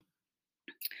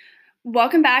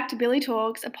Welcome back to Billie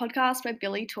Talks, a podcast where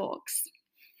Billie talks.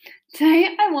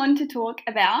 Today I want to talk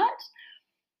about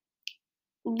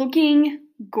looking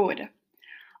good.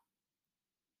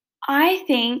 I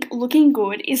think looking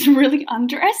good is really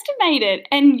underestimated,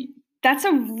 and that's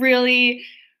a really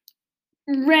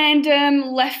random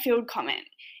left field comment.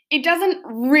 It doesn't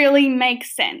really make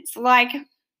sense.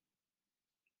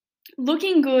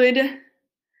 Looking good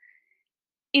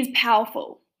is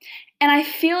powerful. And I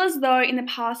feel as though in the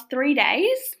past 3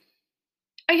 days,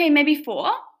 okay, maybe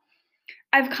 4,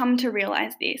 I've come to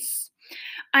realize this.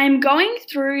 I'm going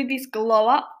through this glow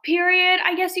up period,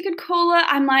 I guess you could call it.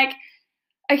 I'm like,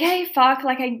 okay, fuck,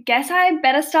 I guess I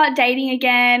better start dating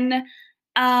again.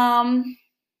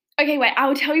 Okay, wait,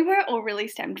 I'll tell you where it all really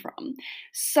stemmed from.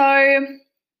 So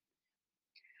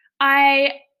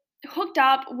I hooked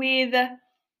up with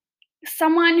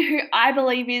someone who I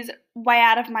believe is way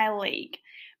out of my league.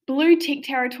 Blue tick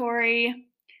territory.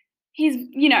 He's,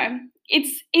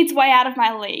 it's way out of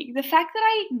my league. The fact that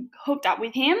I hooked up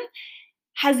with him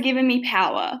has given me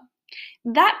power.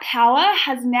 That power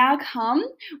has now come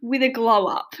with a glow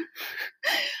up.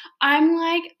 I'm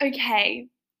like, okay.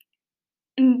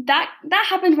 And that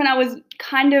happened when I was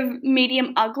kind of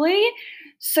medium ugly.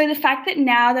 So the fact that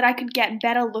now that I could get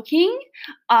better looking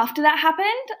after that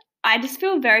happened, I just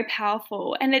feel very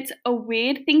powerful. And it's a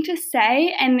weird thing to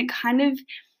say and kind of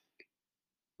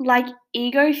like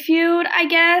ego fueled, I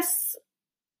guess.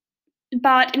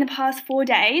 But in the past 4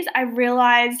 days, I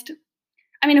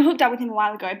hooked up with him a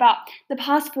while ago, but the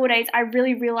past 4 days, I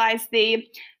really realized the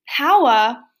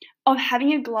power of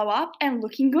having a glow up and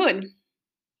looking good.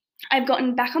 I've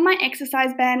gotten back on my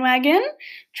exercise bandwagon,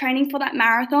 training for that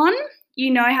marathon.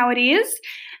 You know how it is.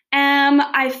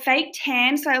 I fake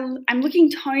tan, so I'm looking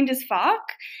toned as fuck.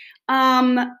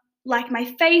 My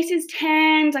face is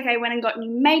tanned, I went and got new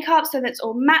makeup so that's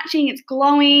all matching, it's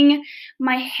glowing.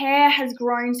 My hair has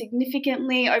grown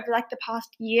significantly over the past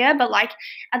year, but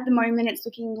at the moment it's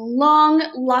looking long,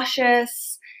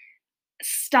 luscious,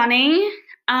 stunning.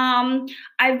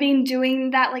 I've been doing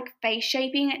that face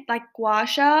shaping, gua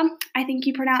sha, I think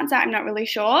you pronounce that, I'm not really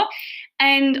sure.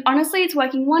 And honestly, it's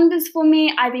working wonders for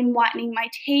me. I've been whitening my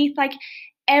teeth,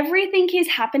 everything is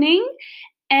happening.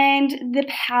 And the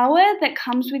power that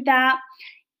comes with that,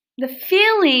 the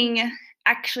feeling,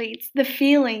 actually, it's the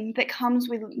feeling that comes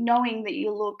with knowing that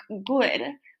you look good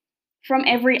from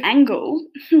every angle.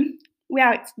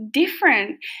 Wow, it's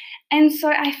different. And so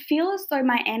I feel as though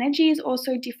my energy is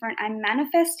also different. I'm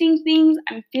manifesting things,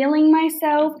 I'm feeling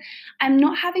myself. I'm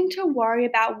not having to worry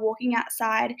about walking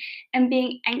outside and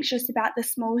being anxious about the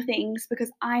small things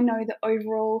because I know that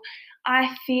overall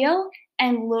I feel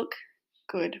and look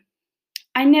good.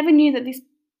 I never knew that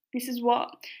this is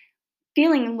what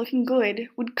feeling and looking good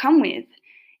would come with.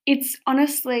 It's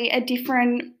honestly a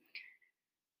different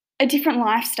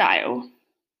lifestyle.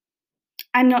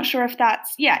 I'm not sure if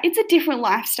it's a different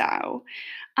lifestyle.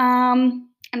 I'm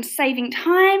saving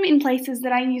time in places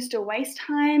that I used to waste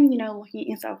time, looking at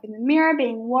yourself in the mirror,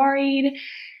 being worried,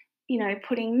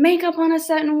 putting makeup on a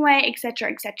certain way,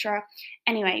 etc., etc.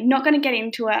 Anyway, not going to get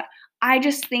into it. I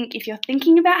just think if you're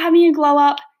thinking about having a glow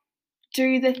up,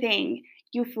 do the thing.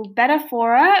 You'll feel better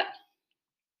for it.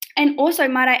 And also,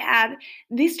 might I add,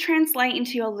 this translates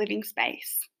into your living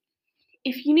space.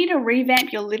 If you need to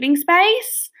revamp your living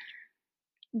space,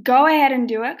 go ahead and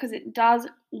do it because it does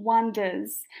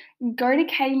wonders. Go to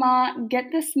Kmart, get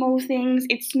the small things.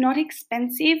 It's not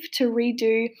expensive to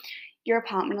redo your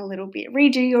apartment a little bit,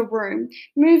 redo your room,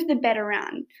 move the bed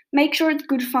around, make sure it's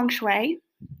good feng shui,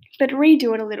 but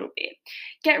redo it a little bit.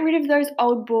 Get rid of those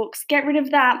old books. Get rid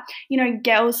of that,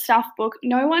 girls' stuff book.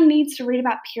 No one needs to read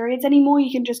about periods anymore.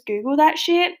 You can just Google that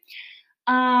shit.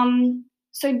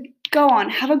 So go on,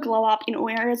 have a glow up in all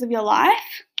areas of your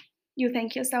life. You'll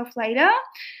thank yourself later.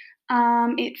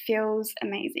 It feels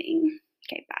amazing.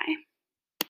 Okay, bye.